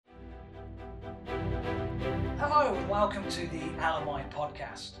Hello and welcome to the LMI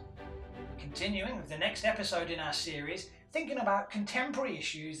Podcast. Continuing with the next episode in our series, thinking about contemporary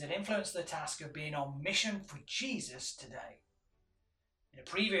issues that influence the task of being on mission for Jesus today. In a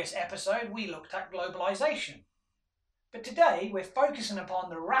previous episode, we looked at globalization. But today, we're focusing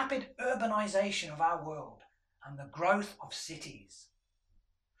upon the rapid urbanization of our world and the growth of cities.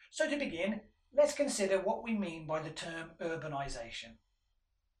 So to begin, let's consider what we mean by the term urbanization.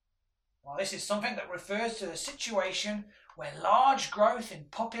 Well, this is something that refers to the situation where large growth in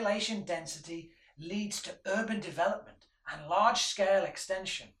population density leads to urban development and large-scale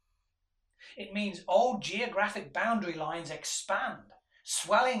extension. It means old geographic boundary lines expand,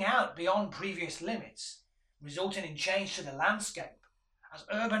 swelling out beyond previous limits, resulting in change to the landscape as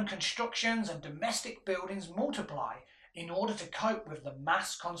urban constructions and domestic buildings multiply in order to cope with the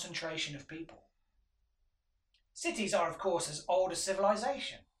mass concentration of people. Cities are, of course, as old as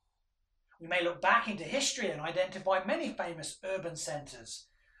civilization. We may look back into history and identify many famous urban centres,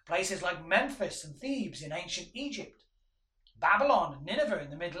 places like Memphis and Thebes in ancient Egypt, Babylon and Nineveh in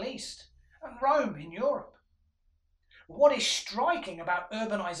the Middle East, and Rome in Europe. What is striking about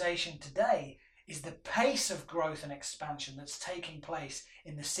urbanisation today is the pace of growth and expansion that's taking place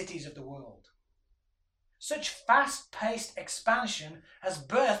in the cities of the world. Such fast-paced expansion has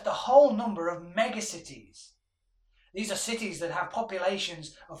birthed a whole number of megacities. These are cities that have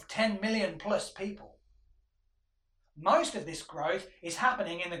populations of 10 million plus people. Most of this growth is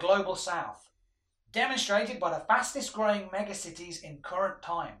happening in the global south, demonstrated by the fastest growing megacities in current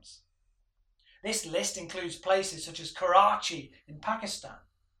times. This list includes places such as Karachi in Pakistan,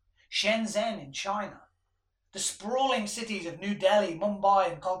 Shenzhen in China, the sprawling cities of New Delhi, Mumbai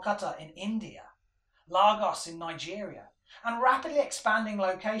and Kolkata in India, Lagos in Nigeria, and rapidly expanding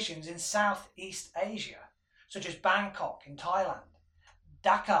locations in Southeast Asia, such as Bangkok in Thailand,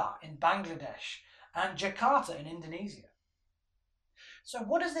 Dhaka in Bangladesh, and Jakarta in Indonesia. So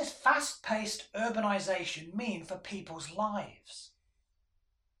what does this fast-paced urbanisation mean for people's lives?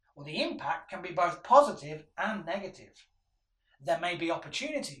 Well, the impact can be both positive and negative. There may be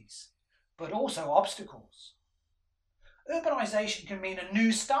opportunities, but also obstacles. Urbanisation can mean a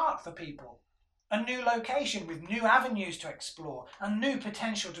new start for people, a new location with new avenues to explore and new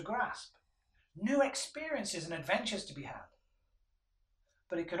potential to grasp, new experiences and adventures to be had.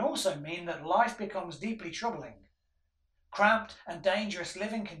 But it can also mean that life becomes deeply troubling. Cramped and dangerous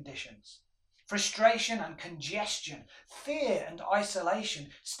living conditions, frustration and congestion, fear and isolation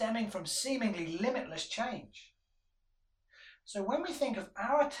stemming from seemingly limitless change. So when we think of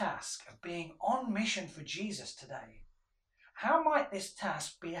our task of being on mission for Jesus today, how might this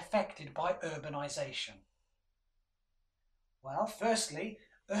task be affected by urbanisation? Well, firstly,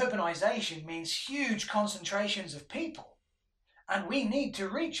 urbanisation means huge concentrations of people, and we need to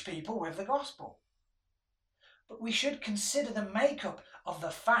reach people with the gospel. But we should consider the makeup of the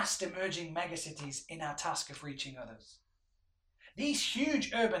fast emerging megacities in our task of reaching others. These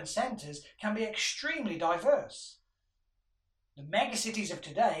huge urban centres can be extremely diverse. The megacities of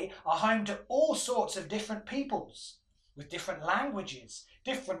today are home to all sorts of different peoples, with different languages,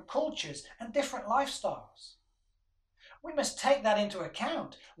 different cultures, and different lifestyles. We must take that into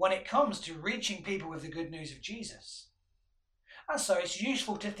account when it comes to reaching people with the good news of Jesus. And so it's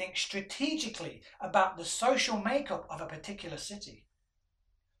useful to think strategically about the social makeup of a particular city.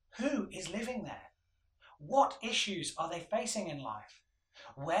 Who is living there? What issues are they facing in life?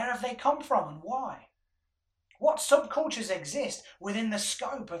 Where have they come from and why? What subcultures exist within the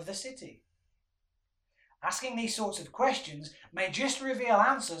scope of the city? Asking these sorts of questions may just reveal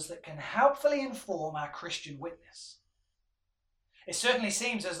answers that can helpfully inform our Christian witness. It certainly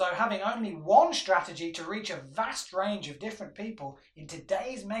seems as though having only one strategy to reach a vast range of different people in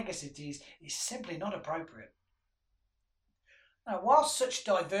today's megacities is simply not appropriate. Now, while such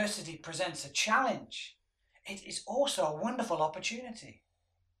diversity presents a challenge, it is also a wonderful opportunity.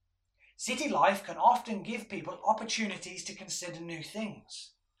 City life can often give people opportunities to consider new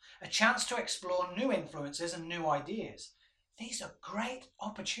things, a chance to explore new influences and new ideas. These are great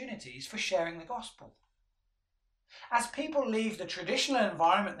opportunities for sharing the gospel. As people leave the traditional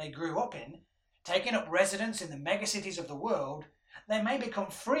environment they grew up in, taking up residence in the megacities of the world, they may become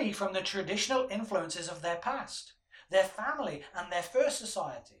free from the traditional influences of their past, their family and their first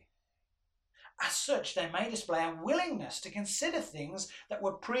society. As such, they may display a willingness to consider things that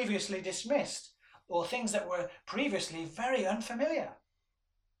were previously dismissed or things that were previously very unfamiliar.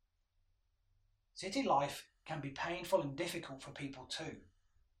 City life can be painful and difficult for people too.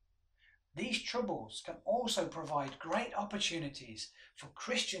 These troubles can also provide great opportunities for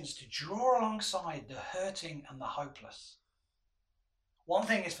Christians to draw alongside the hurting and the hopeless. One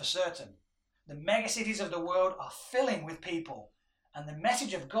thing is for certain, The megacities of the world are filling with people, and the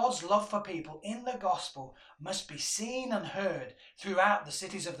message of God's love for people in the gospel must be seen and heard throughout the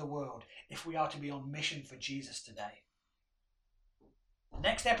cities of the world if we are to be on mission for Jesus today. The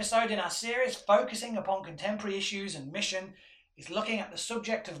next episode in our series, focusing upon contemporary issues and mission, is looking at the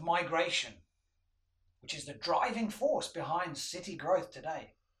subject of migration, which is the driving force behind city growth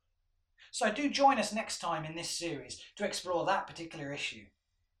today. So do join us next time in this series to explore that particular issue.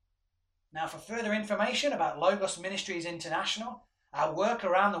 Now, for further information about Logos Ministries International, our work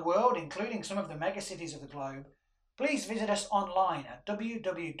around the world, including some of the megacities of the globe, please visit us online at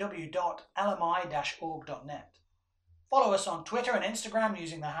www.lmi-org.net. Follow us on Twitter and Instagram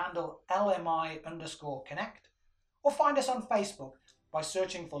using the handle LMI_connect, or find us on Facebook by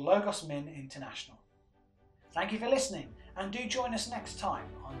searching for Logos Min International. Thank you for listening, and do join us next time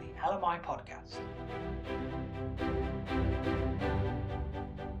on the LMI Podcast.